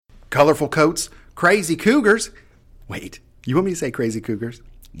colorful coats, crazy cougars. Wait, you want me to say crazy cougars?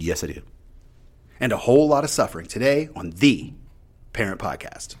 Yes, I do. And a whole lot of suffering today on The Parent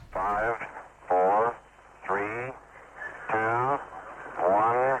Podcast. 5, 4, 3, 2,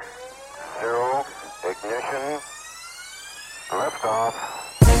 1, 0, ignition, liftoff.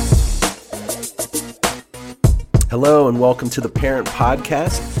 Hello and welcome to the Parent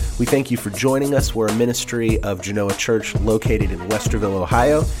Podcast. We thank you for joining us. We're a ministry of Genoa Church located in Westerville,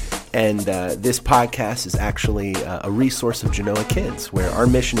 Ohio. And this podcast is actually a resource of Genoa Kids, where our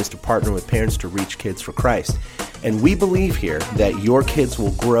mission is to partner with parents to reach kids for Christ. And we believe here that your kids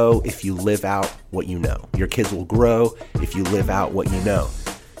will grow if you live out what you know. Your kids will grow if you live out what you know.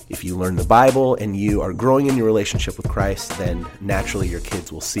 If you learn the Bible and you are growing in your relationship with Christ, then naturally your kids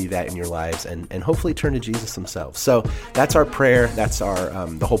will see that in your lives and hopefully turn to Jesus themselves. So that's our prayer. That's our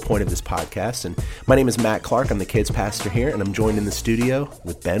the whole point of this podcast. And my name is Matt Clark. I'm the kids pastor here, and I'm joined in the studio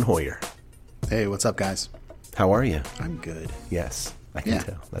with Ben Hoyer. Hey, what's up, guys? How are you? I'm good. Yes, I can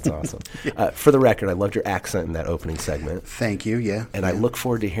tell. That's awesome. For the record, I loved your accent in that opening segment. Thank you. Yeah. And I look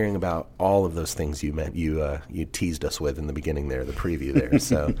forward to hearing about all of those things you teased us with in the beginning there, the preview there.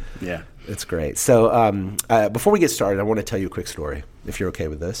 So Yeah. It's great. So before we get started, I want to tell you a quick story, if you're okay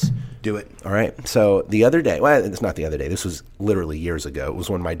with this. Do it. All right. So the other day, well, it's not the other day. This was literally years ago. It was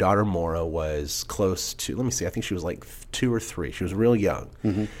when my daughter Mora was close to, let me see, I think she was like 2 or 3. She was real young.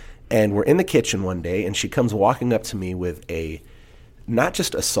 Mm-hmm. And we're in the kitchen one day, and she comes walking up to me with not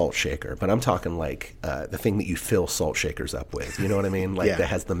just a salt shaker, but I'm talking like the thing that you fill salt shakers up with. You know what I mean? Like that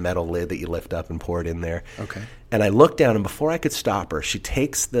has the metal lid that you lift up and pour it in there. Okay. And I look down, and before I could stop her, she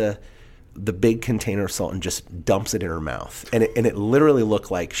takes the big container of salt and just dumps it in her mouth. And it literally looked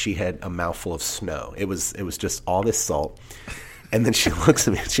like she had a mouthful of snow. It was just all this salt. And then she looks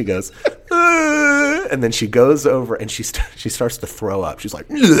at me and she goes, and then she goes over and she starts to throw up. She's like,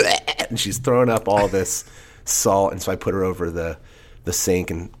 and she's throwing up all this salt. And so I put her over the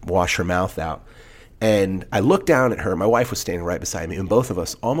sink and wash her mouth out. And I looked down at her. My wife was standing right beside me, and both of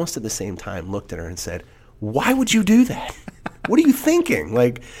us almost at the same time looked at her and said, "Why would you do that? What are you thinking?"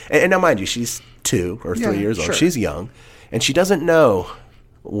 Like, and now mind you, she's 2 or 3 years old. Sure. She's young, and she doesn't know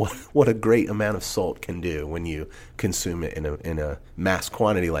what a great amount of salt can do when you consume it in a mass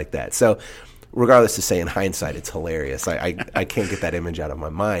quantity like that. So regardless to say, in hindsight, it's hilarious. I can't get that image out of my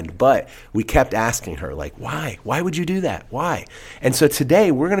mind. But we kept asking her, like, why? Why would you do that? Why? And so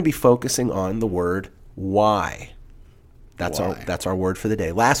today we're going to be focusing on the word why. That's our word for the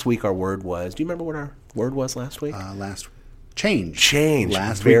day. Last week our word was, do you remember what our word was last week? Change. Change.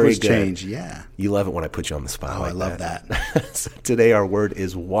 Last Very week was good. change, yeah. You love it when I put you on the spot. Oh, like I love that. So today our word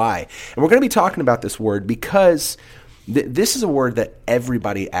is why. And we're going to be talking about this word because this is a word that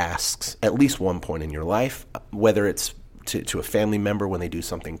everybody asks at least one point in your life, whether it's to a family member when they do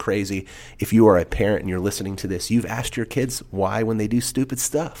something crazy. If you are a parent and you're listening to this, you've asked your kids why when they do stupid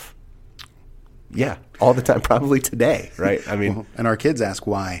stuff. Yeah, all the time, probably today, right? I mean, Well, and our kids ask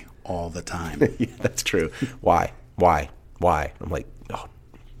why all the time. yeah, that's true. Why? I'm like, oh,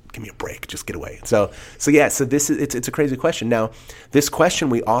 give me a break, just get away. So this is it's a crazy question. Now, this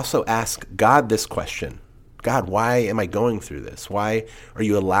question, we also ask God this question. God, why am I going through this? Why are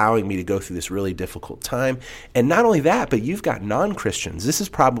you allowing me to go through this really difficult time? And not only that, but you've got non-Christians. This is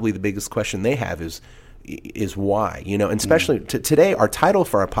probably the biggest question they have is why, and especially today, our title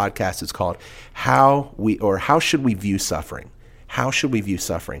for our podcast is called How Should We View Suffering? How should we view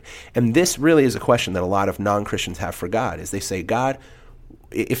suffering? And this really is a question that a lot of non-Christians have for God, is they say, God,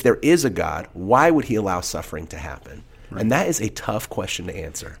 if there is a God, why would he allow suffering to happen? Right. And that is a tough question to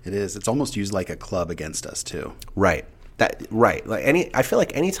answer. It is. It's almost used like a club against us, too. Right. Right. I feel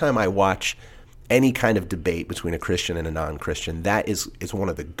like anytime I watch any kind of debate between a Christian and a non-Christian, that is one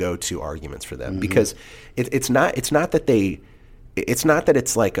of the go-to arguments for them. Mm-hmm. Because it's not that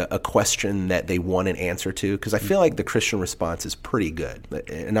it's like a question that they want an answer to, because I feel like the Christian response is pretty good.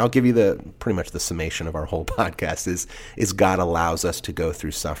 And I'll give you pretty much the summation of our whole podcast is God allows us to go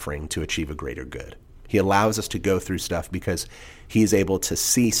through suffering to achieve a greater good. He allows us to go through stuff because he's able to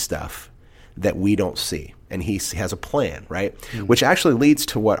see stuff that we don't see. And he has a plan, right? Mm-hmm. Which actually leads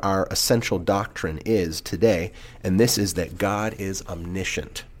to what our essential doctrine is today, and this is that God is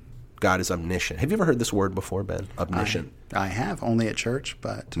omniscient. God is omniscient. Have you ever heard this word before, Ben? Omniscient. I have, only at church,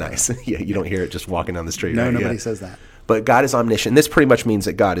 but... Nice. Yeah, you don't hear it just walking down the street. No, right? nobody says that. But God is omniscient. This pretty much means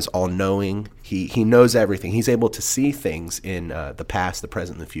that God is all-knowing. He knows everything. He's able to see things in the past, the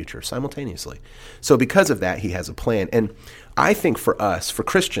present, and the future simultaneously. So because of that, he has a plan. And I think for us, for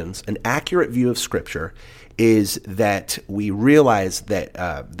Christians, an accurate view of Scripture is that we realize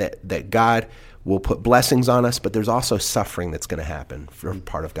that God will put blessings on us, but there's also suffering that's going to happen for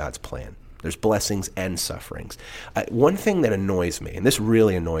part of God's plan. There's blessings and sufferings. One thing that annoys me, and this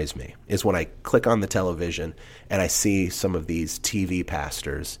really annoys me, is when I click on the television and I see some of these TV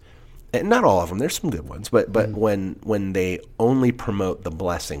pastors, and not all of them, there's some good ones, but when they only promote the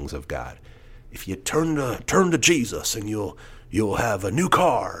blessings of God. If you turn to Jesus and you'll have a new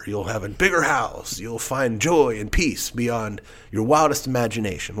car, you'll have a bigger house, you'll find joy and peace beyond your wildest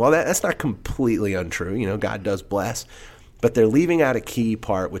imagination. Well, that's not completely untrue. God does bless, but they're leaving out a key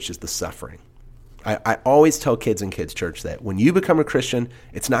part, which is the suffering. I always tell kids in kids' church that when you become a Christian,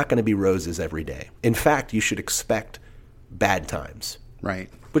 it's not going to be roses every day. In fact, you should expect bad times. Right.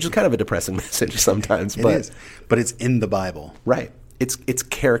 Which is kind of a depressing message sometimes. It is. But it's in the Bible. Right. It's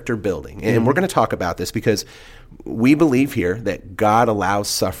character building. And we're going to talk about this because we believe here that God allows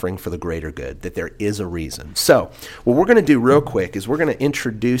suffering for the greater good, that there is a reason. So what we're going to do real quick is we're going to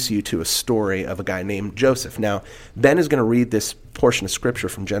introduce you to a story of a guy named Joseph. Now, Ben is going to read this portion of Scripture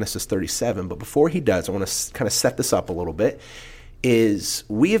from Genesis 37, but before he does, I want to kind of set this up a little bit, is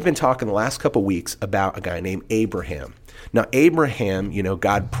we have been talking the last couple weeks about a guy named Abraham. Now, Abraham,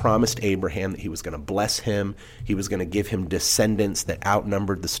 God promised Abraham that he was going to bless him. He was going to give him descendants that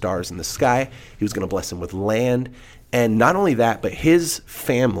outnumbered the stars in the sky. He was going to bless him with land. And not only that, but his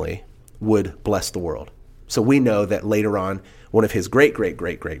family would bless the world. So we know that later on, one of his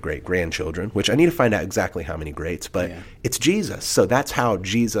great-great-great-great-great-grandchildren, which I need to find out exactly how many greats, but it's Jesus. So that's how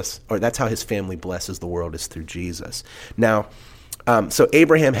that's how his family blesses the world, is through Jesus. Now, so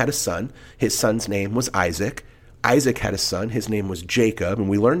Abraham had a son. His son's name was Isaac. Isaac had a son. His name was Jacob. And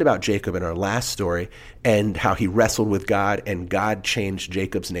we learned about Jacob in our last story and how he wrestled with God, and God changed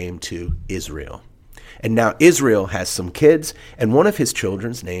Jacob's name to Israel. And now Israel has some kids, and one of his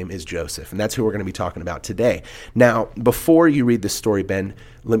children's name is Joseph. And that's who we're going to be talking about today. Now, before you read this story, Ben,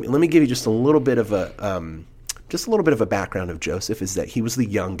 let me give you just a little bit of a background of Joseph, is that he was the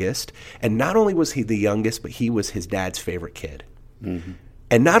youngest. And not only was he the youngest, but he was his dad's favorite kid. Mm-hmm.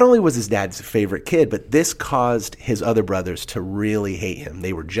 And not only was his dad's favorite kid, but this caused his other brothers to really hate him.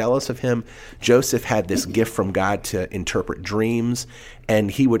 They were jealous of him. Joseph had this gift from God to interpret dreams,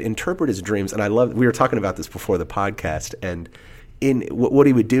 and he would interpret his dreams. And we were talking about this before the podcast, and what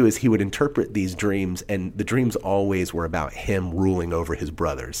he would do is he would interpret these dreams, and the dreams always were about him ruling over his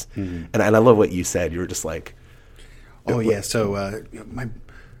brothers. Mm-hmm. And I love what you said. You were just like, oh, yeah. So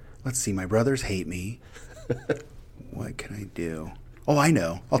let's see. My brothers hate me. What can I do? Oh, I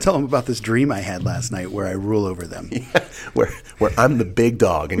know. I'll tell them about this dream I had last night where I rule over them. Yeah, where I'm the big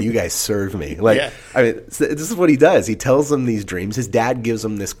dog and you guys serve me. I mean, this is what he does. He tells them these dreams. His dad gives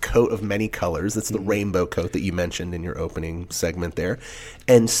him this coat of many colors. That's the rainbow coat that you mentioned in your opening segment there.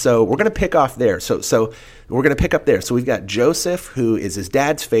 And so we're going to pick off there. So we're going to pick up there. So we've got Joseph, who is his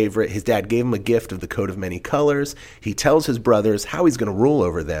dad's favorite. His dad gave him a gift of the coat of many colors. He tells his brothers how he's going to rule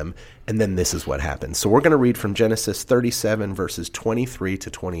over them. And then this is what happens. So we're going to read from Genesis 37, verses 23 to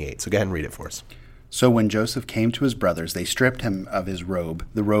 28. So go ahead and read it for us. So when Joseph came to his brothers, they stripped him of his robe,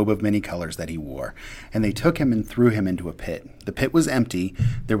 the robe of many colors that he wore, and they took him and threw him into a pit. The pit was empty,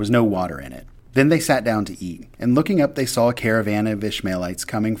 there was no water in it. Then they sat down to eat, and looking up they saw a caravan of Ishmaelites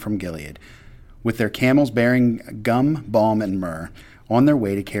coming from Gilead, with their camels bearing gum, balm, and myrrh, on their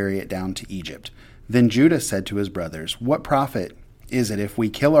way to carry it down to Egypt. Then Judah said to his brothers, "What profit is it if we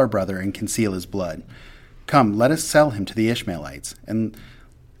kill our brother and conceal his blood? Come, let us sell him to the Ishmaelites, and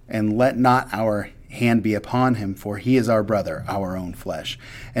let not our hand be upon him, for he is our brother, our own flesh."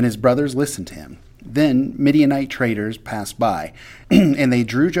 And his brothers listened to him. Then Midianite traders passed by, and they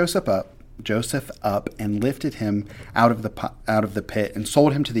drew Joseph up and lifted him out of the pit and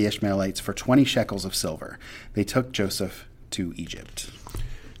sold him to the Ishmaelites for 20 shekels of silver. They took Joseph to Egypt.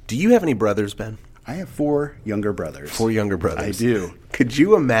 Do you have any brothers, Ben? I have 4 younger brothers. 4 younger brothers. I do. Could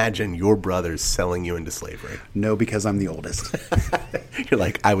you imagine your brothers selling you into slavery? No, because I'm the oldest. You're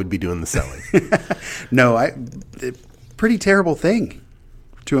like, I would be doing the selling. No, pretty terrible thing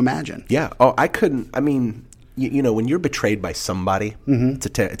to imagine. Yeah. Oh, I couldn't. I mean, you know, when you're betrayed by somebody,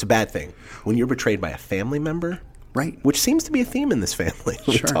 it's a bad thing. When you're betrayed by a family member, right? Which seems to be a theme in this family.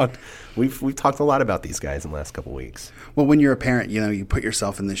 Sure. We've talked a lot about these guys in the last couple of weeks. Well, when you're a parent, you know, you put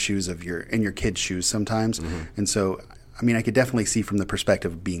yourself in the shoes of your kid's shoes sometimes, and so I mean, I could definitely see from the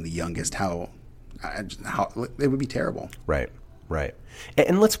perspective of being the youngest how it would be terrible. Right.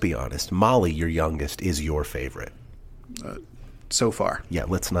 And let's be honest, Molly, your youngest, is your favorite. So far. Yeah,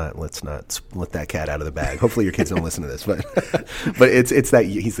 let's not let that cat out of the bag. Hopefully your kids don't listen to this, but it's that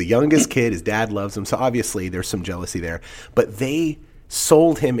he's the youngest kid, his dad loves him, so obviously there's some jealousy there. But they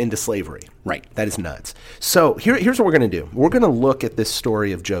sold him into slavery. Right. That is nuts. So here's what we're going to do. We're going to look at this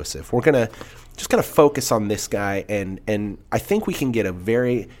story of Joseph. We're going to just kind of focus on this guy, and I think we can get a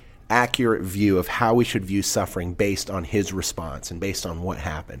very accurate view of how we should view suffering based on his response and based on what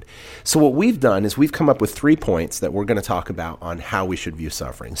happened. So what we've done is we've come up with 3 points that we're going to talk about on how we should view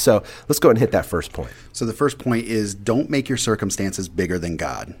suffering. So let's go ahead and hit that first point. So the first point is don't make your circumstances bigger than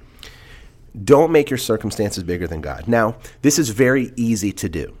God. Don't make your circumstances bigger than God. Now, this is very easy to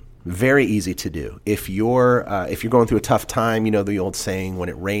do. Very easy to do. If you're going through a tough time, you know the old saying, when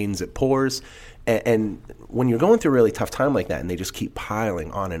it rains, it pours. And when you're going through a really tough time like that and they just keep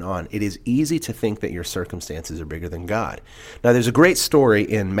piling on and on, it is easy to think that your circumstances are bigger than God. Now, there's a great story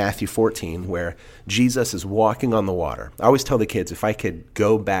in Matthew 14 where Jesus is walking on the water. I always tell the kids, if I could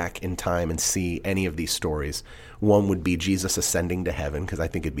go back in time and see any of these stories, one would be Jesus ascending to heaven, because I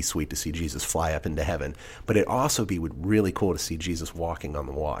think it'd be sweet to see Jesus fly up into heaven. But it'd also be really cool to see Jesus walking on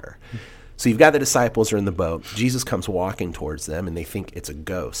the water. So you've got the disciples are in the boat. Jesus comes walking towards them, and they think it's a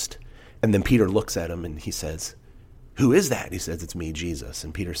ghost. And then Peter looks at him, and he says, "Who is that?" He says, "It's me, Jesus."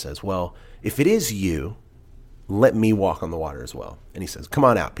 And Peter says, "Well, if it is you, let me walk on the water as well." And he says, "Come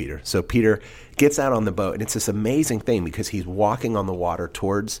on out, Peter." So Peter gets out on the boat, and it's this amazing thing because he's walking on the water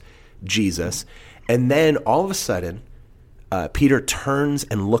towards Jesus. And then all of a sudden, Peter turns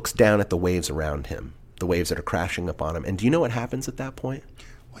and looks down at the waves around him, the waves that are crashing up on him. And do you know what happens at that point?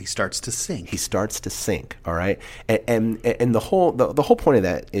 Well, he starts to sink. He starts to sink, all right? And the whole point of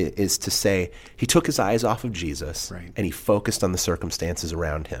that is to say he took his eyes off of Jesus, right, and he focused on the circumstances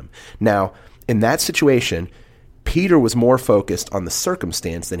around him. Now, in that situation, Peter was more focused on the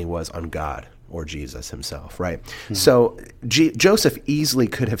circumstance than he was on God or Jesus himself, right? Mm-hmm. So Joseph easily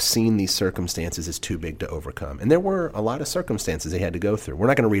could have seen these circumstances as too big to overcome. And there were a lot of circumstances they had to go through. We're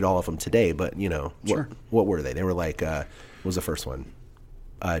not going to read all of them today, but, you know, sure. What were they? They were like, what was the first one?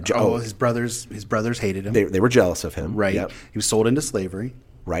 His brothers hated him. They were jealous of him. Right. Yep. He was sold into slavery.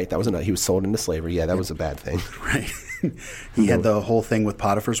 Right. That was another. He was sold into slavery. Yeah, that was a bad thing. Right. He had the whole thing with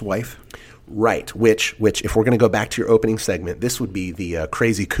Potiphar's wife. Right. Which, if we're going to go back to your opening segment, this would be the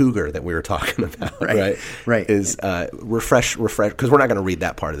crazy cougar that we were talking about. Right. Right. Is refresh, because we're not going to read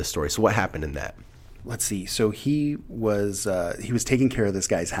that part of the story. So what happened in that? Let's see. So he was taking care of this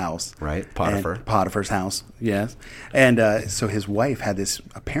guy's house, right? Potiphar's house, yes. And so his wife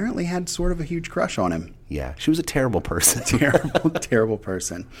apparently had sort of a huge crush on him. Yeah, she was a terrible person. terrible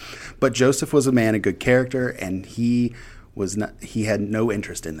person. But Joseph was a man of good character, and he had no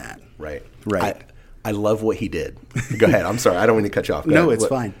interest in that. Right. I love what he did. Go ahead. I'm sorry. I don't mean to cut you off. No, it's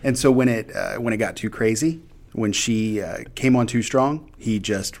fine. And so when it got too crazy, when she came on too strong, he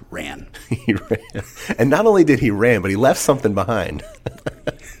just ran. He ran. And not only did he ran, but he left something behind.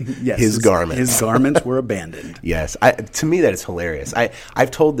 Yes, his garments. His garments were abandoned. Yes. To me, that is hilarious.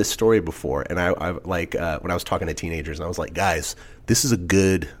 I've told this story before, and I when I was talking to teenagers, and I was like, guys, this is a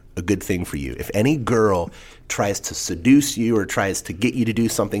good thing for you. If any girl tries to seduce you or tries to get you to do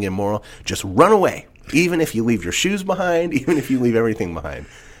something immoral, just run away. Even if you leave your shoes behind, even if you leave everything behind.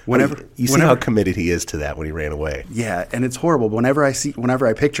 Whenever you see how committed he is to that when he ran away. Yeah, and it's horrible. Whenever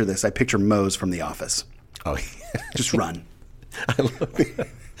I picture this, I picture Mose from The Office. Oh, yeah. Just run. I love that.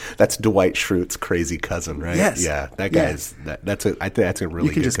 That's Dwight Schrute's crazy cousin, right? Yes. Yeah, that guy's I think that's a really.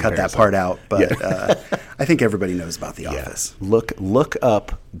 You can good just comparison. cut that part out, but yeah. I think everybody knows about The Office. Look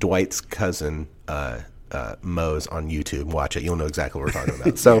up Dwight's cousin Mose on YouTube. Watch it. You'll know exactly what we're talking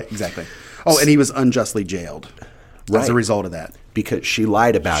about. So yeah, exactly. Oh, and he was unjustly jailed as a result of that. Because she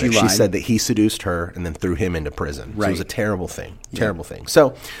lied about it. She said that he seduced her and then threw him into prison. Right. So it was a terrible thing. Terrible thing.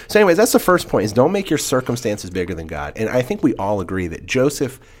 So anyways, that's the first point, is don't make your circumstances bigger than God. And I think we all agree that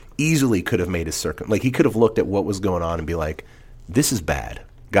Joseph easily could have made his he could have looked at what was going on and be like, this is bad.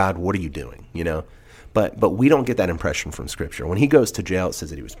 God, what are you doing? You know? But we don't get that impression from Scripture. When he goes to jail, it says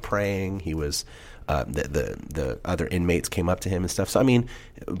that he was praying. He was the other inmates came up to him and stuff. So I mean,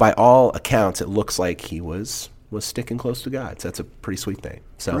 by all accounts, it looks like he was sticking close to God. So that's a pretty sweet thing.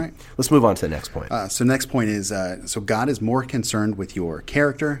 So Let's move on to the next point. So next point is, so God is more concerned with your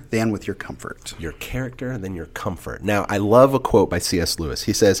character than with your comfort. Your character than your comfort. Now, I love a quote by C.S. Lewis.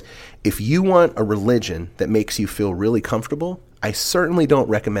 He says, if you want a religion that makes you feel really comfortable, I certainly don't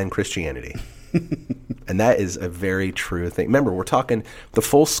recommend Christianity. And that is a very true thing. Remember, we're talking the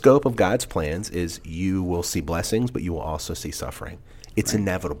full scope of God's plans is you will see blessings, but you will also see suffering. It's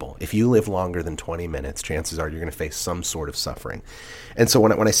inevitable. If you live longer than 20 minutes, chances are you're going to face some sort of suffering. And so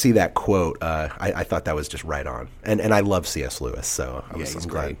when I see that quote, I thought that was just right on. And I love C.S. Lewis, so I'm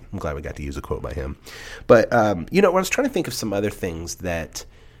glad we got to use a quote by him. But, when I was trying to think of some other things that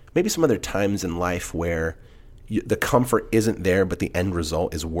maybe some other times in life where the comfort isn't there, but the end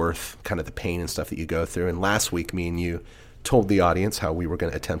result is worth kind of the pain and stuff that you go through. And last week, me and you told the audience how we were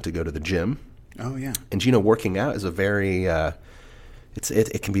going to attempt to go to the gym Oh, yeah. And working out is a very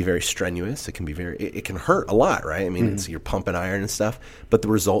it can be very strenuous. It can be it can hurt a lot, right? I mean, you're pumping iron and stuff, but the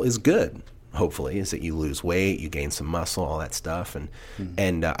result is good. Hopefully, is that you lose weight, you gain some muscle, all that stuff,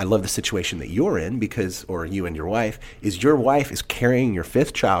 and I love the situation that you're in or you and your wife is carrying your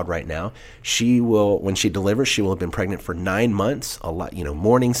 5th child right now. She will, when she delivers, she will have been pregnant for 9 months. A lot,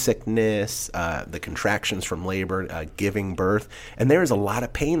 morning sickness, the contractions from labor, giving birth, and there is a lot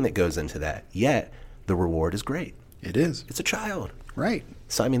of pain that goes into that. Yet the reward is great. It is. It's a child. Right.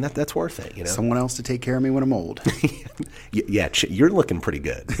 So, I mean, that's worth it, Someone else to take care of me when I'm old. Yeah, you're looking pretty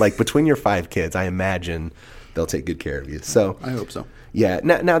good. Like, between your 5 kids, I imagine they'll take good care of you. So I hope so. Yeah.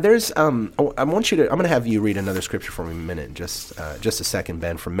 Now there's, I'm going to have you read another scripture for me in a minute, just a second,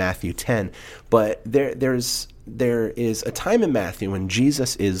 Ben, from Matthew 10. But there is a time in Matthew when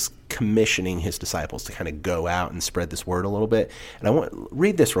Jesus is commissioning his disciples to kind of go out and spread this word a little bit. And I want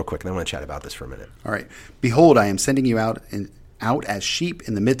read this real quick, and I want to chat about this for a minute. All right. Behold, I am sending you out as sheep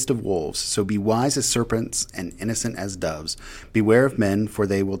in the midst of wolves. So be wise as serpents and innocent as doves. Beware of men, for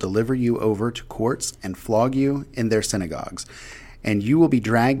they will deliver you over to courts and flog you in their synagogues. And you will be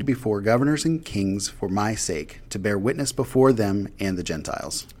dragged before governors and kings for my sake, to bear witness before them and the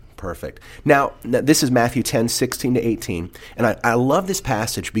Gentiles. Perfect. Now, this is Matthew 10, 16 to 18. And I love this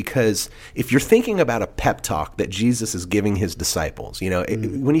passage because if you're thinking about a pep talk that Jesus is giving his disciples,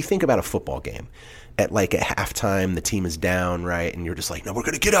 when you think about a football game, at halftime, the team is down, right? And you're just like, no, we're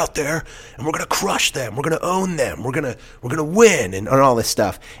going to get out there and we're going to crush them. We're going to own them. We're going to win and all this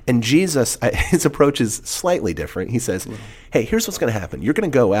stuff. And Jesus, his approach is slightly different. He says, hey, here's what's going to happen. You're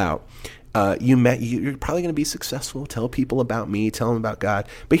going to go out. You're probably going to be successful. Tell people about me. Tell them about God.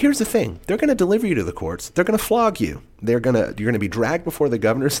 But here's the thing. They're going to deliver you to the courts. They're going to flog you. You're going to be dragged before the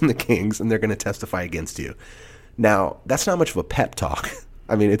governors and the kings, and they're going to testify against you. Now, that's not much of a pep talk.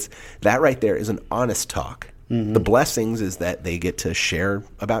 I mean, that right there is an honest talk. Mm-hmm. The blessings is that they get to share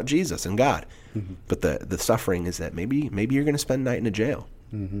about Jesus and God. Mm-hmm. But the suffering is that maybe you're going to spend a night in a jail.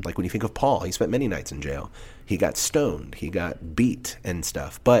 Mm-hmm. Like when you think of Paul, he spent many nights in jail. He got stoned. He got beat and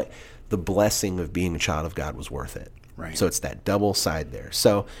stuff. But the blessing of being a child of God was worth it. Right. So it's that double side there.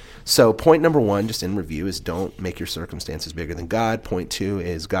 So point number 1, just in review, is don't make your circumstances bigger than God. Point 2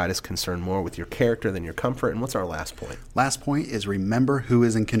 is God is concerned more with your character than your comfort. And what's our last point? Last point is remember who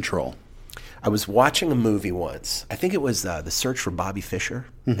is in control. I was watching a movie once. I think it was The Search for Bobby Fischer,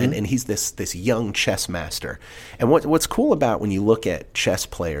 mm-hmm. and he's this young chess master. And what's cool about when you look at chess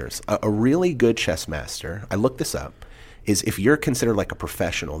players, a really good chess master, I looked this up, is if you're considered like a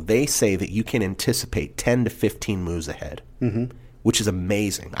professional, they say that you can anticipate 10 to 15 moves ahead, mm-hmm. which is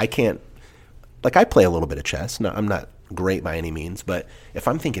amazing. I play a little bit of chess. No, I'm not great by any means, but if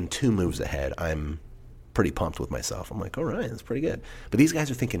I'm thinking 2 moves ahead, I'm pretty pumped with myself. I'm like, all right, that's pretty good. But these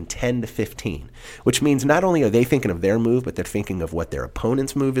guys are thinking 10 to 15, which means not only are they thinking of their move, but they're thinking of what their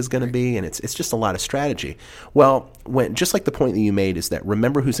opponent's move is going to be, and it's just a lot of strategy. Well, just like the point that you made is that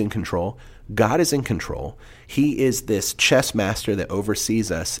remember who's in control. God is in control. He is this chess master that oversees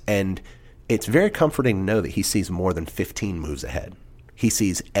us, and it's very comforting to know that he sees more than 15 moves ahead. He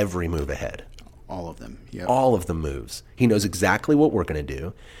sees every move ahead. All of them. Yep. All of the moves. He knows exactly what we're going to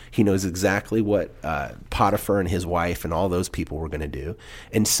do. He knows exactly what Potiphar and his wife and all those people were going to do.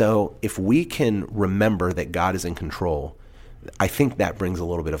 And so if we can remember that God is in control, I think that brings a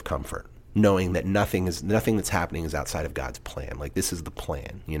little bit of comfort, knowing that nothing that's happening is outside of God's plan. Like, this is the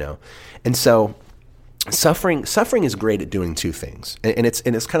plan, And so Suffering is great at doing 2 things, and it's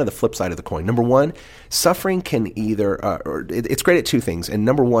kind of the flip side of the coin. Number 1, suffering can it's great at 2 things, and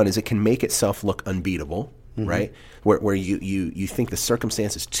number 1 is it can make itself look unbeatable, mm-hmm. right? Where you think the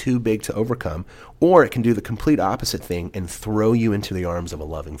circumstance is too big to overcome, or it can do the complete opposite thing and throw you into the arms of a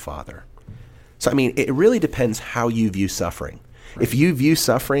loving Father. So I mean, it really depends how you view suffering. Right. If you view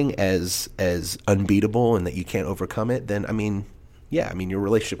suffering as unbeatable and that you can't overcome it, then your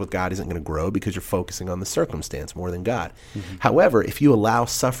relationship with God isn't going to grow because you're focusing on the circumstance more than God. Mm-hmm. However, if you allow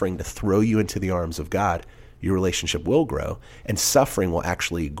suffering to throw you into the arms of God, your relationship will grow, and suffering will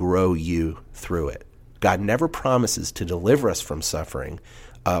actually grow you through it. God never promises to deliver us from suffering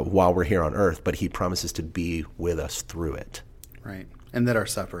while we're here on earth, but he promises to be with us through it. Right, and that our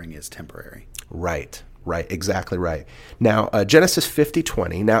suffering is temporary. Right, exactly right. Now, Genesis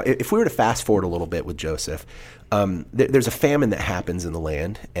 50:20. Now, if we were to fast forward a little bit with Joseph, there's a famine that happens in the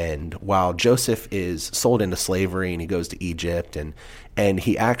land, and while Joseph is sold into slavery and he goes to Egypt, and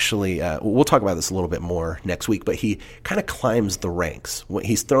he actually, we'll talk about this a little bit more next week, but he kind of climbs the ranks.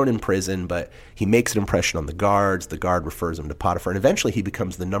 He's thrown in prison, but he makes an impression on the guards. The guard refers him to Potiphar, and eventually he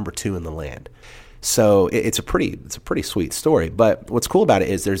becomes the number 2 in the land. So it's a pretty sweet story. But what's cool about it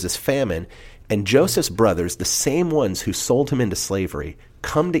is there's this famine, And Joseph's brothers, the same ones who sold him into slavery,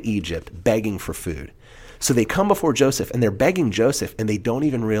 come to Egypt begging for food. So they come before Joseph, and they're begging Joseph, and they don't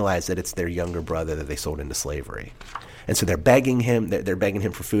even realize that it's their younger brother that they sold into slavery. And so they're begging him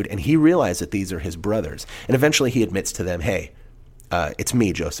for food, and he realized that these are his brothers. And eventually he admits to them, hey, it's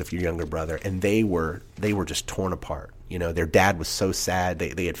me, Joseph, your younger brother. And they were just torn apart. You know, their dad was so sad.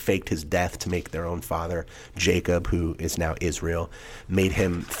 They had faked his death to make their own father, Jacob, who is now Israel, made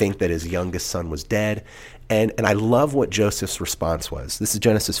him think that his youngest son was dead. And I love what Joseph's response was. This is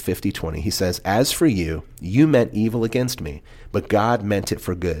Genesis 50:20. He says, "As for you, you meant evil against me, but God meant it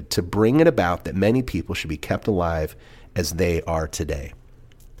for good, to bring it about that many people should be kept alive as they are today."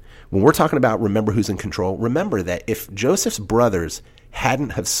 When we're talking about remember who's in control, remember that if Joseph's brothers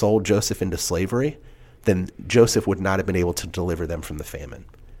hadn't have sold Joseph into slavery, then Joseph would not have been able to deliver them from the famine.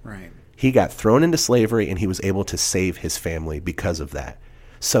 Right. He got thrown into slavery, and he was able to save his family because of that.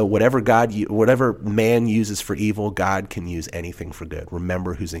 So whatever man uses for evil, God can use anything for good.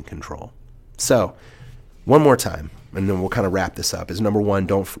 Remember who's in control. So one more time, and then we'll kind of wrap this up, is number one,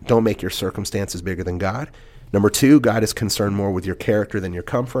 don't make your circumstances bigger than God. Number two, God is concerned more with your character than your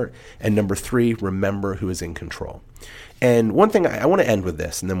comfort. And number three, remember who is in control. And one thing, I want to end with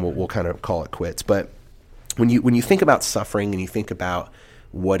this, and then we'll kind of call it quits. But when you think about suffering and you think about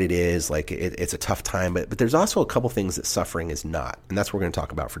what it is, like it's a tough time, but there's also a couple things that suffering is not. And that's what we're going to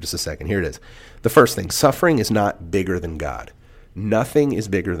talk about for just a second. Here it is. The first thing, suffering is not bigger than God. Nothing is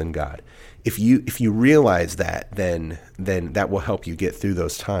bigger than God. If you realize that, then that will help you get through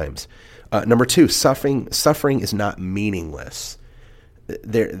those times. Number two, suffering is not meaningless.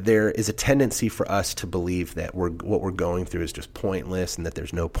 There is a tendency for us to believe that what we're going through is just pointless and that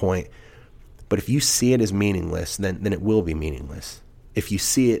there's no point. But if you see it as meaningless, then it will be meaningless. If you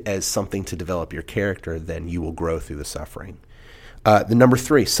see it as something to develop your character, then you will grow through the suffering. The number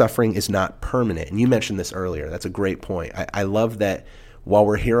three, suffering is not permanent. And you mentioned this earlier. That's a great point. I love that while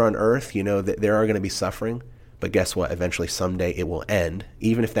we're here on earth, you know, that there are going to be suffering. But guess what? Eventually, someday it will end,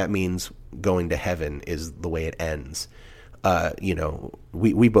 even if that means going to heaven is the way it ends. You know,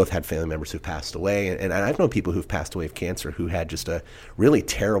 we both had family members who passed away, and I've known people who've passed away of cancer who had just a really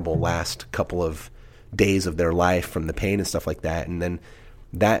terrible last couple of days of their life from the pain and stuff like that. And then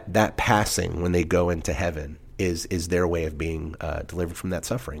that passing when they go into heaven is their way of being delivered from that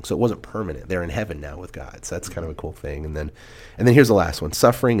suffering. So it wasn't permanent. They're in heaven now with God. So that's kind of a cool thing. And then here's the last one.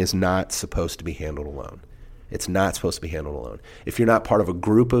 Suffering is not supposed to be handled alone. It's not supposed to be handled alone. If you're not part of a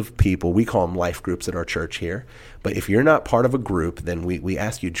group of people, we call them life groups at our church here, but if you're not part of a group, then we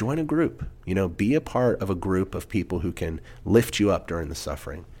ask you, join a group. You know, be a part of a group of people who can lift you up during the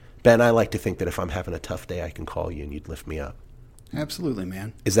suffering. Ben, I like to think that if I'm having a tough day, I can call you and you'd lift me up. Absolutely,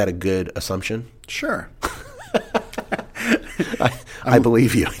 man. Is that a good assumption? Sure. I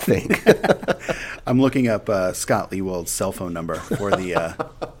believe you, I think. I'm looking up Scott Leewald's cell phone number for the...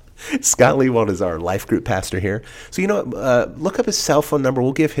 Scott Leewald is our life group pastor here. So, you know, look up his cell phone number.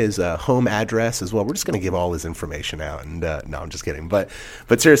 We'll give his home address as well. We're just going to give all his information out. And no, I'm just kidding. But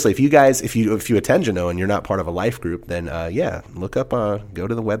seriously, if you attend Genoa and you're not part of a life group, then look up, go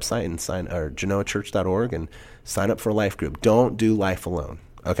to the website and genoachurch.org and sign up for a life group. Don't do life alone.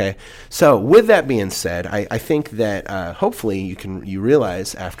 Okay. So with that being said, I think that hopefully you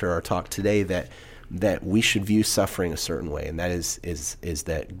realize after our talk today that we should view suffering a certain way, and that is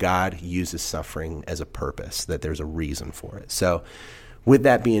that God uses suffering as a purpose, that there's a reason for it. So with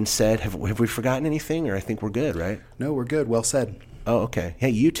that being said, have we forgotten anything, or I think we're good, right? No, we're good. Well said. Oh, okay. Hey,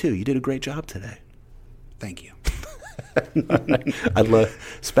 you too. You did a great job today. Thank you. I love,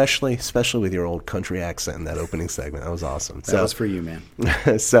 especially with your old country accent in that opening segment. That was awesome. That was for you,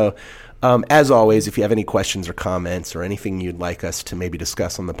 man. So, as always, if you have any questions or comments or anything you'd like us to maybe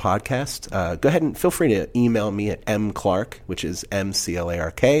discuss on the podcast, go ahead and feel free to email me at mclark, which is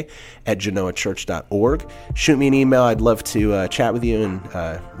MCLARK, at genoachurch.org. Shoot me an email. I'd love to chat with you and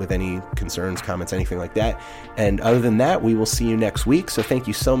with any concerns, comments, anything like that. And other than that, we will see you next week. So thank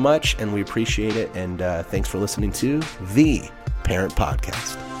you so much, and we appreciate it. And thanks for listening to The Parent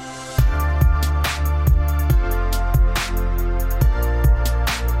Podcast.